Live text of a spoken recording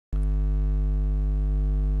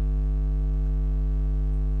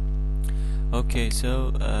Okay,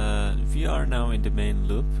 so we are now in the main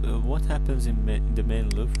loop. What happens in the main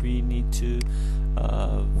loop? We need to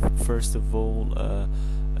first of all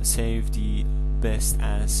save the best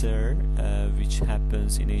answer which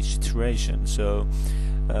happens in each iteration. So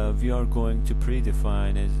we are going to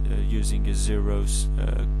predefine it using a zeros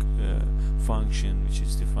function which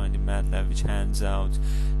is defined in MATLAB, which hands out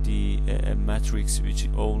the matrix which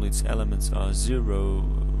all its elements are zero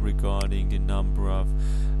regarding the number of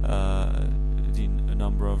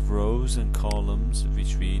rows and columns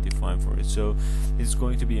which we define for it. So it's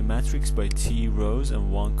going to be a matrix by t rows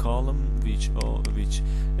and one column which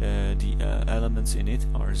the elements in it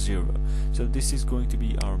are zero. So this is going to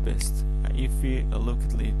be our best. If we look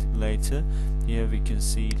at it later, here we can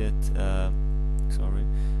see that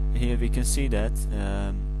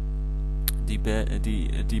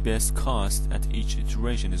the best cost at each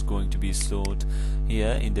iteration is going to be stored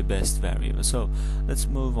here in the best variable. So let's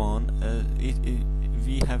move on.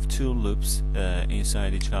 We have two loops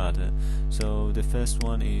inside each other. So the first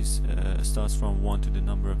one is starts from 1 to the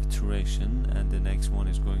number of iteration, and the next one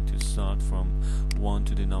is going to start from 1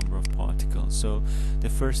 to the number of particles. So the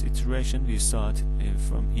first iteration we start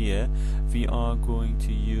from here. We are going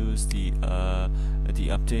to use the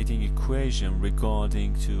updating equation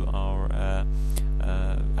regarding to our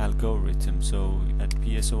algorithm. So at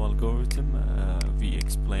PSO algorithm we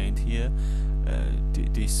explained here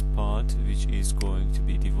this part which is going to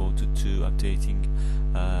be devoted to updating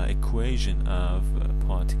equation of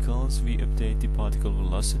particles. We update the particle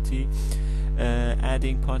velocity,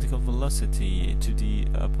 adding particle velocity to the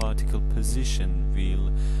particle position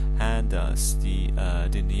will hand us the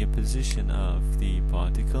near position of the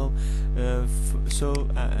particle. So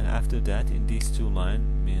after that, in these two lines,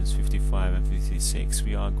 means 55 and 56,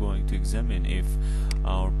 we are going to examine if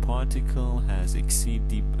our particle has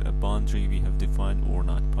exceeded the boundary we have defined or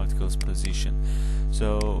not, particle's position.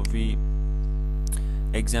 So we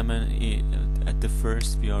examine it at the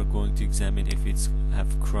first. We are going to examine if it's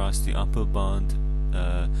have crossed the upper bound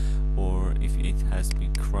or if it has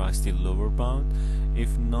been crossed the lower bound.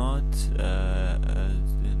 If not,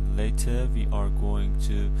 later we are going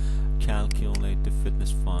to calculate the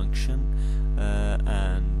fitness function,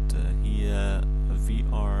 and here we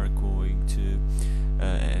are going to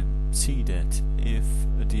see that if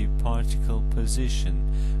the particle position,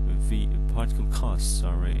 particle cost,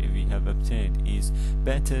 we have obtained is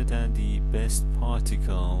better than the best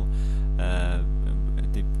particle,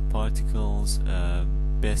 the particle's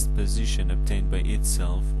best position obtained by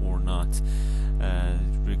itself or not,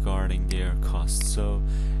 regarding their cost. So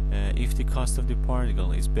if the cost of the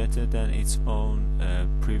particle is better than its own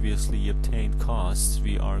previously obtained costs,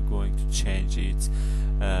 we are going to change it,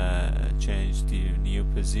 change the new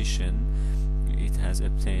position it has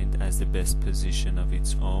obtained as the best position of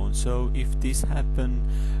its own. So if this happen,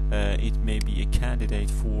 it may be a candidate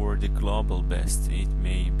for the global best. It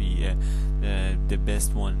may be the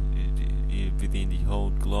best one within the whole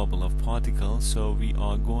global of particles. So we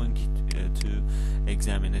are going to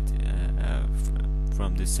examine it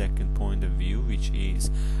from the second point of view, which is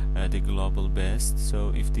the global best.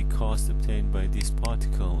 So if the cost obtained by this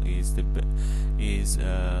particle is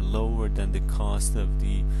lower than the cost of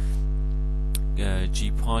the G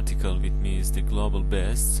particle, which means the global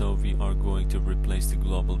best, so we are going to replace the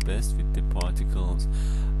global best with the particles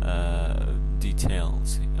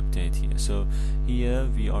details update here. So here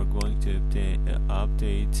we are going to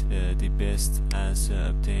update the best answer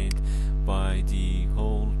obtained by the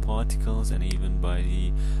whole particles and even by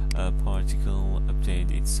the particle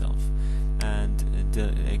obtained itself. And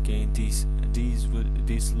again this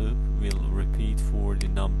loop will repeat for the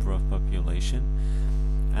number of population,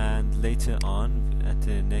 and later on at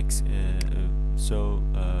the next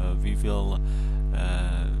we will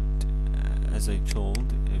as I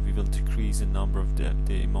told, we will decrease the number of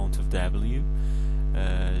the amount of W,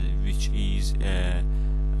 which is a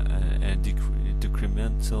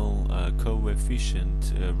decremental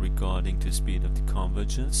coefficient regarding to speed of the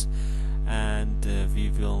convergence, and we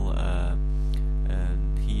will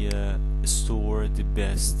here store the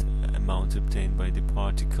best amount obtained by the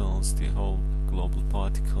particles, the whole global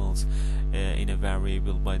particles, in a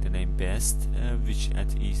variable by the name best, which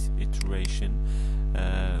at each iteration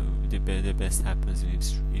the best happens in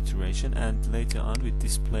each iteration. And later on with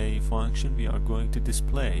display function we are going to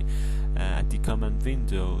display at the command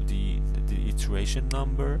window the iteration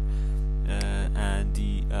number, and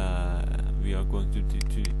we are going to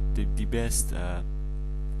the best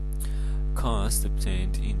cost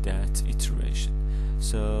obtained in that iteration.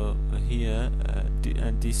 So here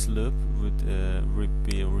and this loop would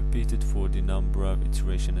be repeated for the number of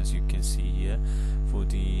iteration, as you can see here, for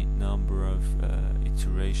the number of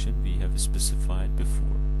duration we have specified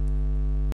before.